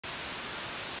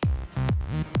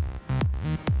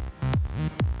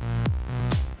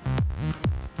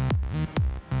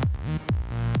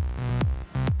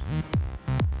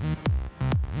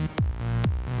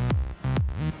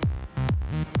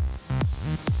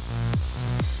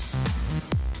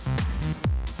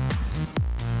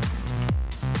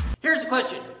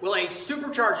question: will a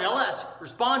supercharged LS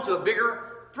respond to a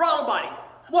bigger throttle body?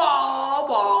 Wah,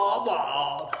 wah,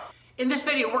 wah. In this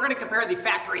video, we're going to compare the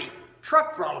factory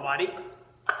truck throttle body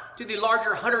to the larger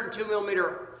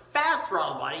 102mm fast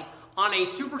throttle body on a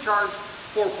supercharged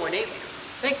 4.8 liter.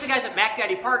 Thanks to the guys at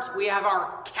MACKDADDYPARTS, we have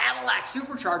our CADILLAC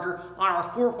supercharger on our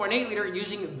 4.8 liter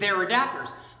using their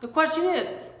adapters. The question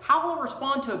is, how will it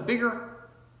respond to a bigger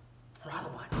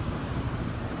throttle body?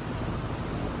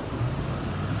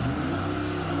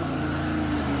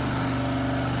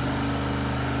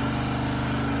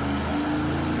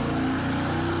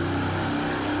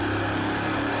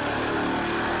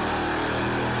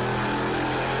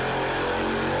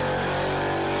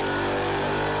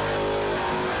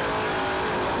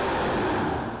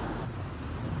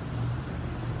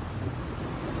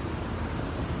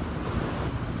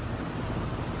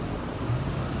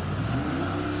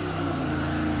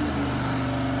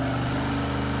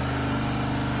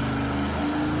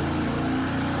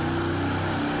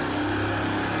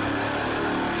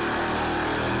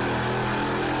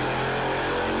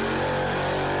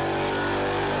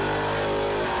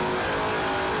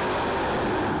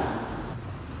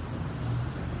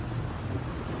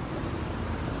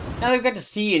 Now that we've got to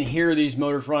see and hear these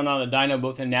motors run on the dyno,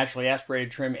 both in naturally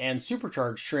aspirated trim and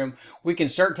supercharged trim, we can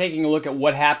start taking a look at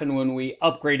what happened when we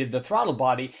upgraded the throttle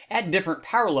body at different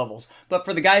power levels. But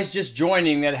for the guys just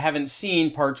joining that haven't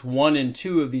seen parts 1 and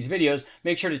 2 of these videos,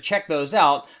 make sure to check those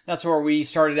out. That's where we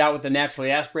started out with the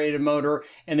naturally aspirated motor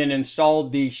and then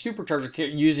installed the supercharger kit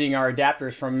using our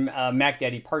adapters from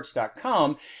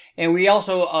MACKDADDYPARTS.com. And we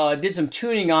also did some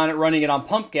tuning on it, running it on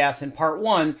pump gas in part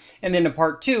 1. And then in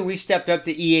part 2, we stepped up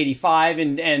to E85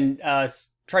 and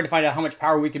tried to find out how much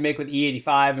power we could make with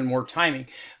E85 and more timing.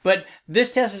 But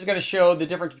this test is going to show the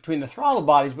difference between the throttle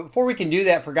bodies. But before we can do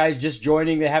that, for guys just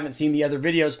joining that haven't seen the other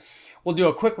videos, we'll do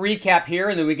a quick recap here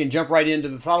and then we can jump right into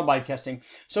the throttle body testing.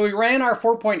 So we ran our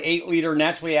 4.8 liter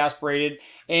naturally aspirated,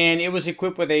 and it was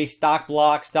equipped with a stock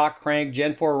block, stock crank,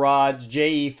 Gen 4 rods,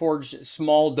 JE forged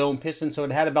small dome piston, so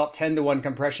it had about 10-to-1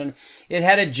 compression. It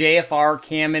had a JFR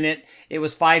cam in it. It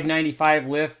was 595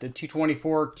 lift, a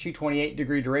 224, 228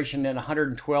 degree duration, and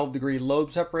 112 degree lobe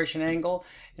separation angle.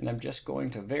 And I'm just going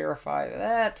to verify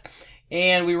that.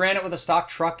 And we ran it with a stock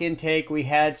truck intake. We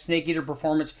had Snake Eater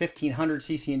Performance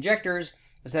 1500cc injectors,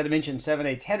 a set of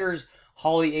 1.7/8 headers,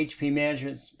 Holley HP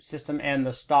management system, and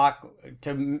the stock,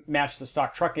 to match the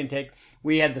stock truck intake,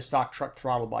 we had the stock truck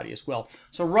throttle body as well.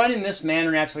 So run in this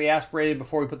manner, naturally aspirated,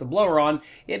 before we put the blower on,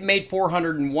 it made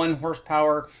 401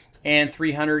 horsepower and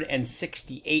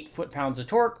 368 foot-pounds of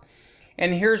torque.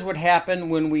 And here's what happened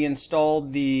when we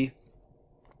installed the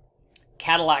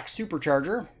CADILLAC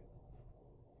supercharger.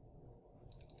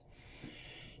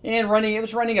 And it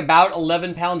was running about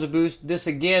 11 pounds of boost. This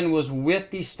again was with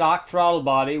the stock throttle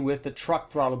body, with the truck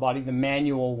throttle body, the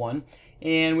manual one.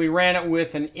 And we ran it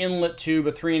with an inlet tube,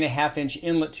 a 3.5-inch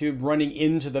inlet tube running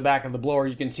into the back of the blower.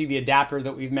 You can see the adapter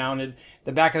that we've mounted.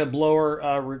 The back of the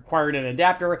blower required an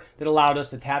adapter that allowed us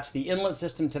to attach the inlet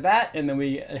system to that. And then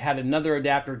we had another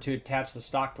adapter to attach the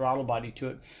stock throttle body to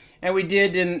it. And we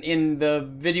did in the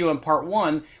video in part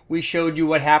 1, we showed you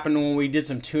what happened when we did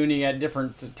some tuning at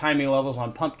different timing levels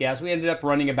on pump gas. We ended up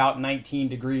running about 19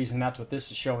 degrees, and that's what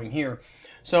this is showing here.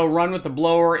 So run with the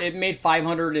blower, it made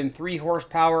 503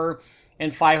 horsepower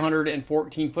and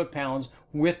 514 foot-pounds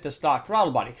with the stock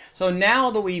throttle body. So now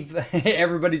that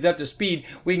everybody's up to speed,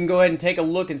 we can go ahead and take a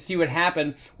look and see what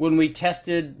happened when we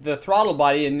tested the throttle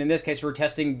body. And in this case, we're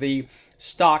testing the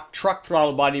stock truck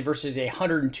throttle body versus a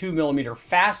 102mm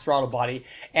fast throttle body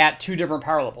at 2 different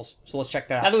power levels. So let's check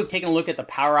that out. Now that we've taken a look at the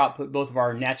power output, both of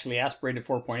our naturally aspirated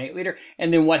 4.8 liter,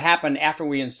 and then what happened after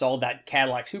we installed that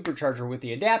CADILLAC supercharger with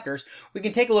the adapters, we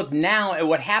can take a look now at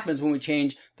what happens when we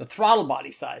change the throttle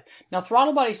body size. Now,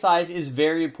 throttle body size is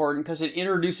very important because it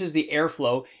introduces the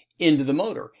airflow into the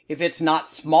motor. If it's not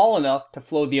small enough to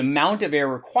flow the amount of air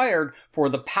required for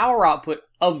the power output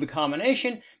of the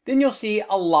combination, then you'll see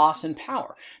a loss in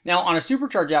power. Now, on a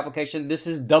supercharge application, this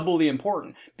is doubly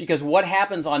important because what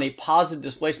happens on a positive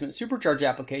displacement supercharge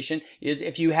application is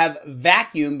if you have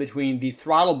vacuum between the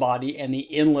throttle body and the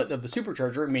inlet of the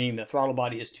supercharger, meaning the throttle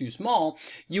body is too small,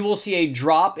 you will see a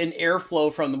drop in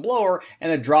airflow from the blower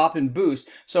and a drop in boost.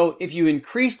 So if you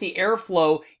increase the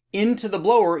airflow into the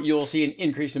blower, you'll see an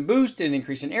increase in boost, an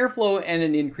increase in airflow, and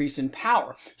an increase in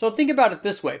power. So think about it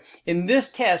this way. In this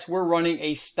test, we're running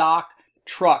a stock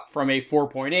truck from a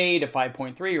 4.8, a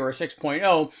 5.3, or a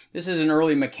 6.0. This is an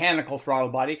early mechanical throttle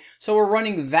body. So we're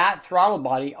running that throttle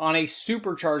body on a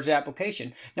supercharged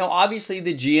application. Now, obviously,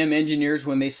 the GM engineers,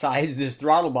 when they sized this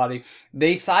throttle body,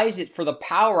 they sized it for the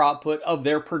power output of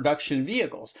their production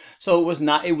vehicles. So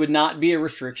it would not be a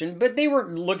restriction, but they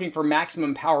were looking for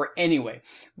maximum power anyway.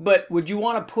 But would you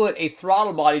want to put a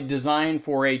throttle body designed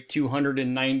for a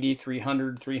 290,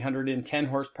 300, 310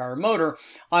 horsepower motor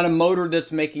on a motor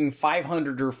that's making 500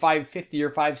 or 550 or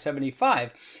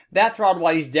 575? That throttle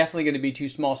body is definitely going to be too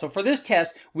small. So for this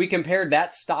test, we compared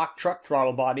that stock truck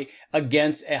throttle body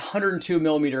against a 102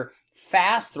 millimeter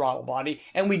fast throttle body,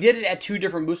 and we did it at two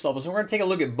different boost levels. And we're going to take a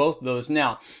look at both of those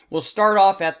now. We'll start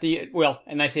off at the, well,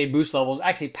 and I say boost levels,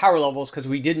 actually power levels, because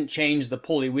we didn't change the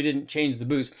pulley, we didn't change the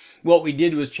boost. What we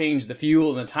did was change the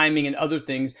fuel and the timing and other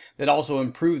things that also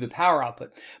improve the power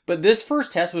output. But this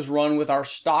first test was run with our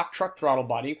stock truck throttle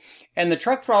body, and the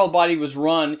truck throttle body was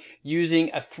run using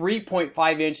a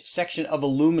 3.5-inch section of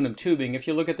aluminum tubing. If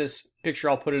you look at this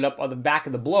picture, I'll put it up on the back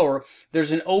of the blower.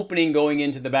 There's an opening going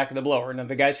into the back of the blower. Now,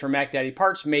 the guys from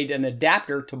MACKDADDYPARTS made an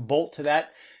adapter to bolt to that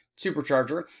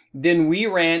supercharger. Then we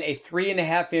ran a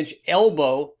 3.5-inch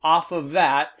elbow off of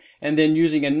that, and then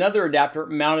using another adapter,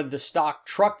 mounted the stock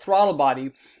truck throttle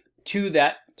body to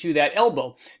that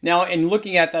elbow. Now, in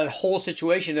looking at that whole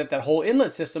situation, at that whole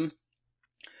inlet system,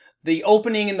 the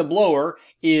opening in the blower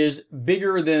is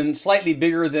slightly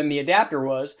bigger than the adapter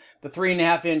was. The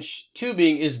 3.5-inch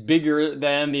tubing is bigger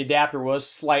than the adapter was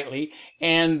slightly.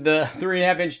 And the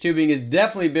 3.5-inch tubing is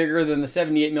definitely bigger than the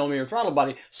 78 millimeter throttle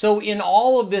body. So in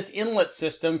all of this inlet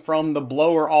system, from the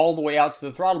blower all the way out to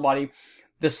the throttle body,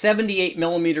 the 78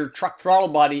 millimeter truck throttle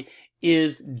body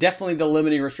is definitely the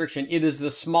limiting restriction. It is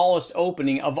the smallest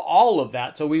opening of all of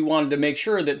that. So we wanted to make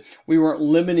sure that we weren't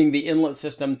limiting the inlet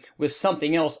system with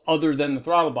something else other than the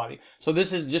throttle body. So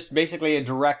this is just basically a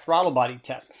direct throttle body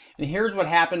test. And here's what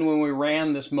happened when we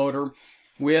ran this motor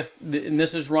and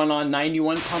this is run on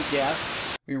 91 pump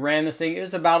gas. We ran this thing. It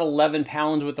was about 11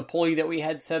 pounds with the pulley that we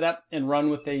had set up and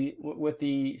run with the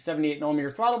 78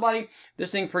 millimeter throttle body.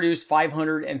 This thing produced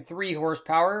 503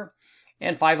 horsepower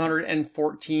and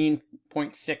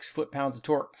 514.6 foot-pounds of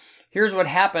torque. Here's what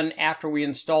happened after we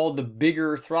installed the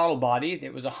bigger throttle body.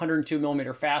 It was a 102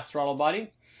 millimeter fast throttle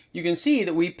body. You can see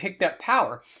that we picked up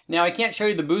power. Now, I can't show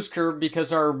you the boost curve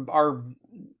because our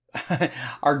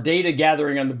data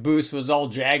gathering on the boost was all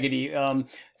jaggedy.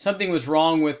 Something was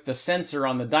wrong with the sensor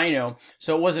on the dyno,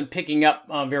 so it wasn't picking up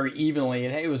very evenly.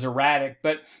 It was erratic,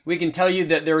 but we can tell you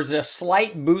that there was a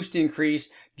slight boost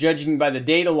increase, judging by the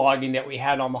data logging that we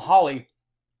had on the Holly.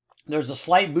 There's a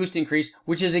slight boost increase,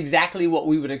 which is exactly what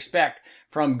we would expect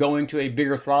from going to a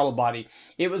bigger throttle body.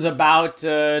 It was about 2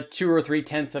 or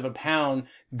 3/10 of a pound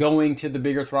going to the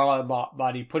bigger throttle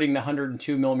body, putting the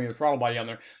 102 millimeter throttle body on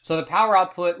there. So the power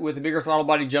output with the bigger throttle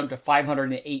body jumped to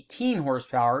 518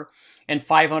 horsepower and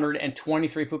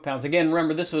 523 foot-pounds. Again,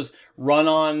 remember, this was run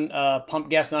on pump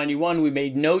gas 91. We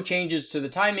made no changes to the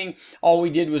timing. All we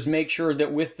did was make sure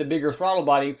that with the bigger throttle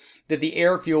body, that the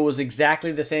air fuel was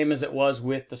exactly the same as it was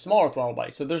with the smaller throttle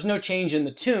body. So there's no change in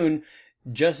the tune,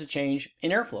 just a change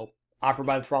in airflow offered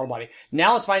by the throttle body.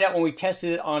 Now let's find out when we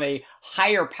tested it on a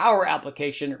higher power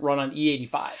application run on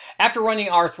E85. After running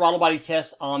our throttle body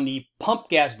test on the pump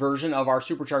gas version of our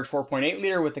supercharged 4.8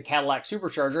 liter with the CADILLAC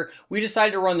supercharger, we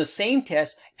decided to run the same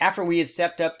test after we had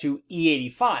stepped up to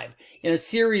E85. In a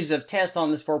series of tests on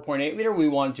this 4.8 liter, we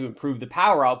wanted to improve the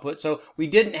power output, so we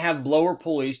didn't have blower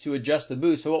pulleys to adjust the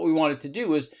boost. So what we wanted to do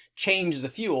was change the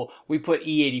fuel. We put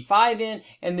E85 in,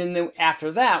 and then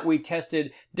after that, we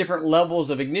tested different levels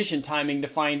of ignition timing to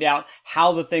find out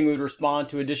how the thing would respond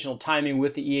to additional timing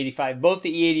with the E85. Both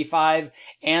the E85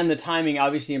 and the timing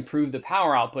obviously improved the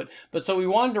power output. But so we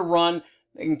wanted to run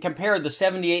and compare the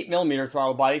 78 millimeter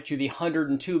throttle body to the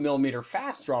 102 millimeter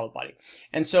fast throttle body.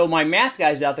 And so my math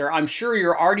guys out there, I'm sure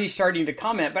you're already starting to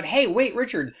comment, but hey, wait,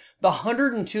 Richard, the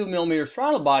 102 millimeter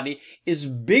throttle body is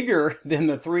bigger than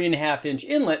the 3.5-inch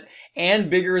inlet and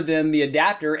bigger than the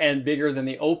adapter and bigger than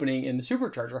the opening in the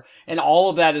supercharger. And all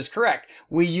of that is correct.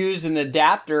 We used an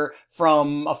adapter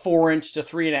from a 4-inch to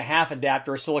 3.5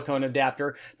 adapter, a silicone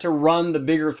adapter, to run the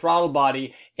bigger throttle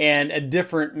body and a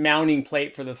different mounting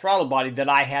plate for the throttle body that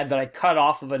I cut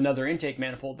off of another intake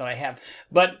manifold that I have.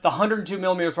 But the 102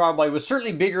 millimeter throttle body was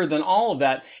certainly bigger than all of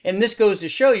that. And this goes to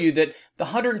show you that the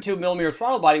 102 millimeter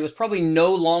throttle body was probably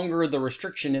no longer the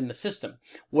restriction in the system.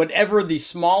 Whatever the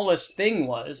smallest thing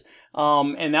was,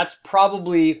 and that's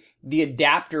probably the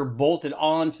adapter bolted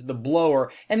onto the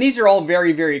blower. And these are all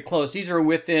very, very close. These are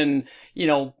within,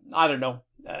 I don't know,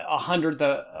 a hundred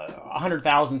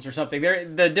thousandths or something.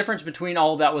 The difference between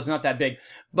all of that was not that big,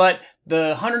 but the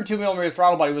 102 millimeter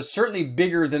throttle body was certainly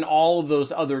bigger than all of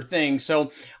those other things.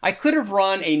 So I could have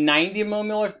run a 90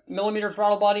 millimeter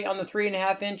throttle body on the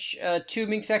 3.5 inch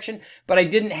tubing section, but I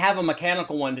didn't have a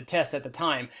mechanical one to test at the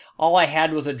time. All I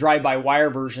had was a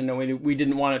drive-by-wire version, and we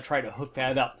didn't want to try to hook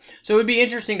that up. So it would be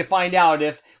interesting to find out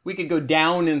if we could go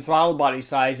down in throttle body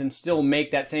size and still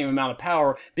make that same amount of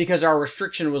power, because our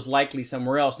restriction was likely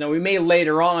somewhere else. Now, we may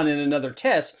later on in another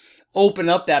test open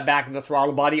up that back of the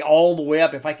throttle body all the way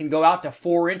up. If I can go out to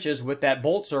 4 inches with that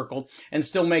bolt circle and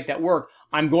still make that work,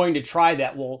 I'm going to try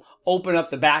that. We'll open up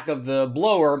the back of the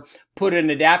blower, put an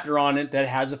adapter on it that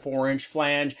has a 4-inch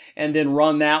flange, and then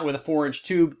run that with a 4-inch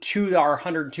tube to our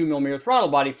 102 millimeter throttle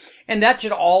body. And that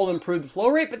should all improve the flow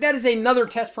rate, but that is another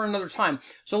test for another time.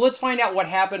 So let's find out what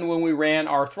happened when we ran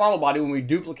our throttle body, when we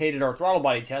duplicated our throttle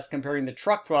body test, comparing the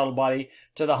truck throttle body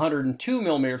to the 102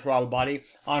 millimeter throttle body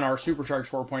on our supercharged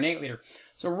 4.8 liter.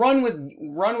 So run with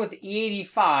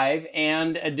E85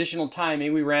 and additional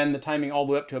timing. We ran the timing all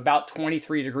the way up to about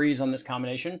 23 degrees on this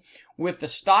combination. With the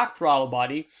stock throttle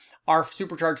body, our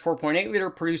supercharged 4.8 liter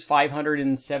produced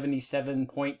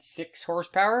 577.6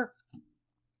 horsepower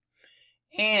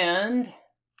and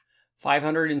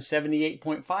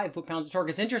 578.5 foot-pounds of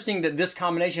torque. It's interesting that this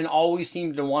combination always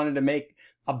seemed to wanted to make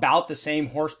about the same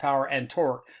horsepower and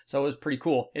torque. So it was pretty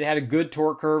cool. It had a good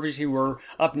torque curve. As you were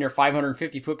up near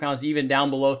 550 foot-pounds, even down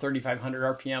below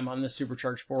 3,500 RPM on the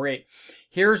supercharged 4.8.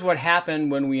 Here's what happened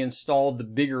when we installed the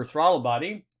bigger throttle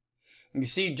body. You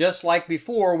see, just like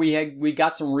before, we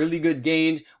got some really good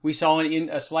gains. We saw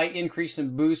a slight increase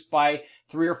in boost by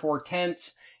 3 or 4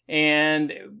 tenths.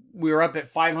 And we were up at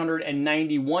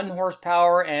 591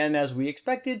 horsepower, and as we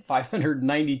expected,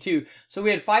 592. So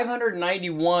we had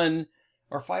 591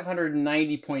 or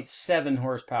 590.7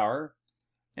 horsepower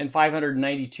and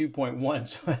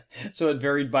 592.1. So it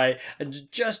varied by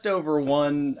just over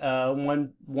one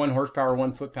horsepower,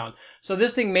 1 foot-pound. So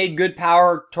this thing made good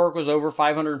power. Torque was over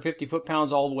 550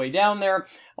 foot-pounds all the way down there.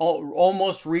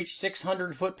 Almost reached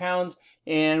 600 foot-pounds,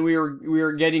 and we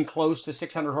were getting close to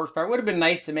 600 horsepower. It would have been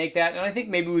nice to make that, and I think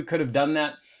maybe we could have done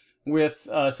that with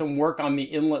some work on the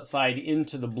inlet side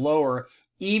into the blower,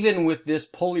 even with this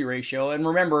pulley ratio. And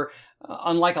remember,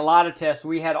 unlike a lot of tests,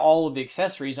 we had all of the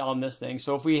accessories on this thing.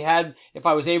 So if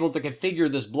I was able to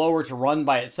configure this blower to run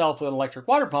by itself with an electric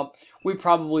water pump, we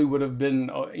probably would have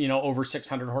been, over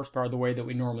 600 horsepower the way that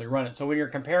we normally run it. So when you're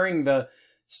comparing the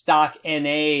stock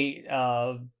NA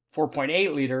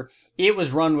 4.8 liter, it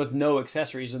was run with no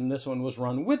accessories, and this one was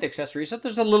run with accessories. So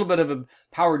there's a little bit of a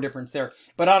power difference there.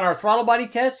 But on our throttle body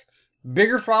test,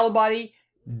 bigger throttle body,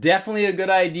 definitely a good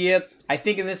idea. I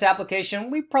think in this application,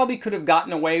 we probably could have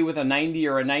gotten away with a 90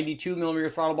 or a 92 millimeter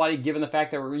throttle body, given the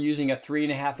fact that we're using a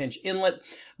 3.5 inch inlet.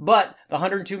 But the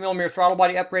 102 millimeter throttle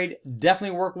body upgrade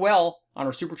definitely worked well on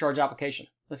our supercharged application.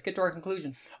 Let's get to our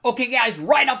conclusion. Okay guys,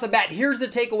 right off the bat, here's the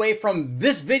takeaway from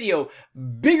this video.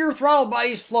 Bigger throttle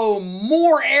bodies flow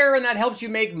more air, and that helps you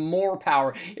make more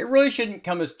power. It really shouldn't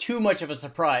come as too much of a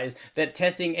surprise that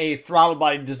testing a throttle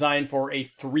body designed for a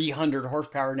 300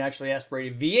 horsepower naturally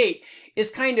aspirated V8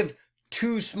 is kind of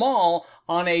too small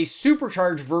on a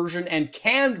supercharged version and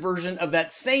canned version of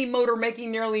that same motor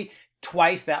making nearly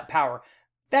twice that power.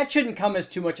 That shouldn't come as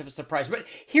too much of a surprise. But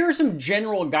here are some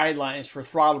general guidelines for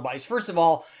throttle bodies. First of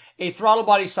all, a throttle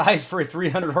body size for a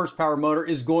 300 horsepower motor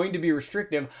is going to be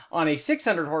restrictive on a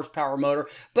 600 horsepower motor,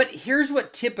 but here's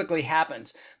what typically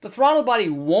happens. The throttle body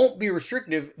won't be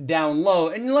restrictive down low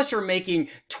unless you're making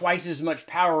twice as much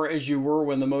power as you were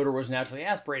when the motor was naturally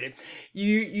aspirated.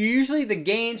 Usually the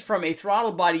gains from a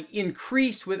throttle body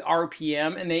increase with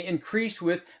RPM, and they increase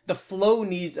with the flow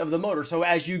needs of the motor. So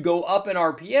as you go up in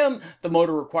RPM, the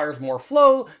motor requires more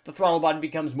flow, the throttle body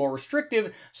becomes more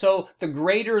restrictive, so the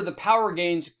greater the power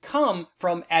gains come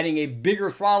from adding a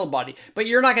bigger throttle body. But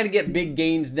you're not going to get big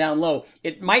gains down low.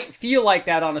 It might feel like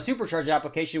that on a supercharged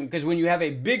application, because when you have a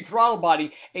big throttle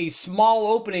body, a small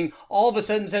opening all of a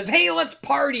sudden says, hey, let's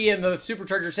party, and the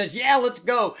supercharger says, yeah, let's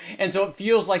go. And so it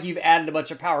feels like you've added a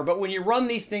bunch of power. But when you run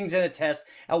these things in a test,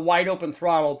 a wide open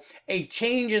throttle, a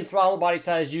change in throttle body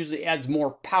size usually adds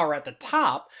more power at the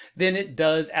top than it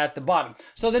does at the bottom.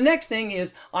 So the next thing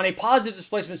is, on a positive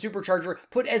displacement supercharger,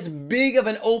 put as big of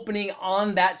an opening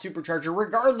on that supercharger,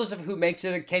 regardless of who makes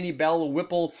it, a Kenny Bell, a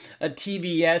Whipple, a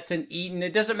TVS, an Eaton.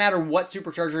 It doesn't matter what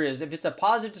supercharger it is. If it's a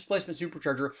positive displacement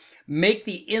supercharger, make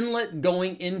the inlet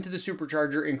going into the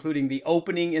supercharger, including the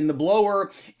opening in the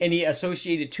blower, any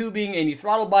associated tubing, any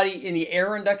throttle body, any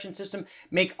air induction system,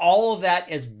 make all of that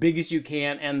as big as you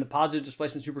can, and the positive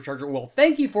displacement supercharger will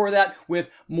thank you for that with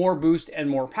more boost and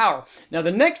more power. Now,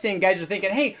 the next thing, guys are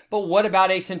thinking, hey, but what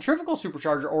about a centrifugal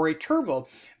supercharger or a turbo?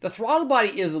 The throttle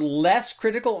body is less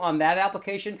critical on that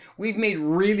application. We've made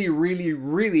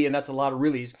really, and that's a lot of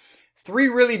reallys, 3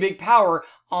 really big power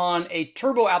on a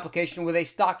turbo application with a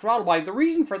stock throttle body. The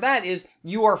reason for that is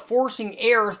you are forcing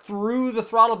air through the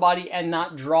throttle body and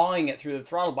not drawing it through the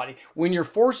throttle body. When you're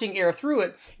forcing air through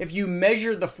it, if you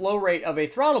measure the flow rate of a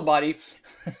throttle body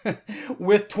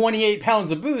with 28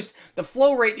 pounds of boost, the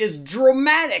flow rate is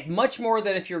dramatic, much more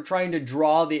than if you're trying to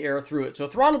draw the air through it. So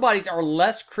throttle bodies are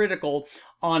less critical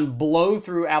on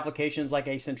blow-through applications like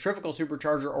a centrifugal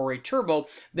supercharger or a turbo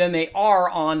than they are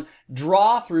on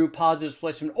draw-through positive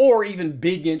displacement or even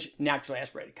big-inch naturally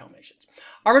aspirated combinations.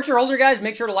 Armature holder, guys,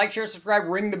 make sure to like, share, subscribe,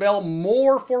 ring the bell.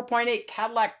 More 4.8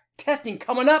 Cadillac testing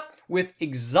coming up with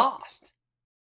exhaust.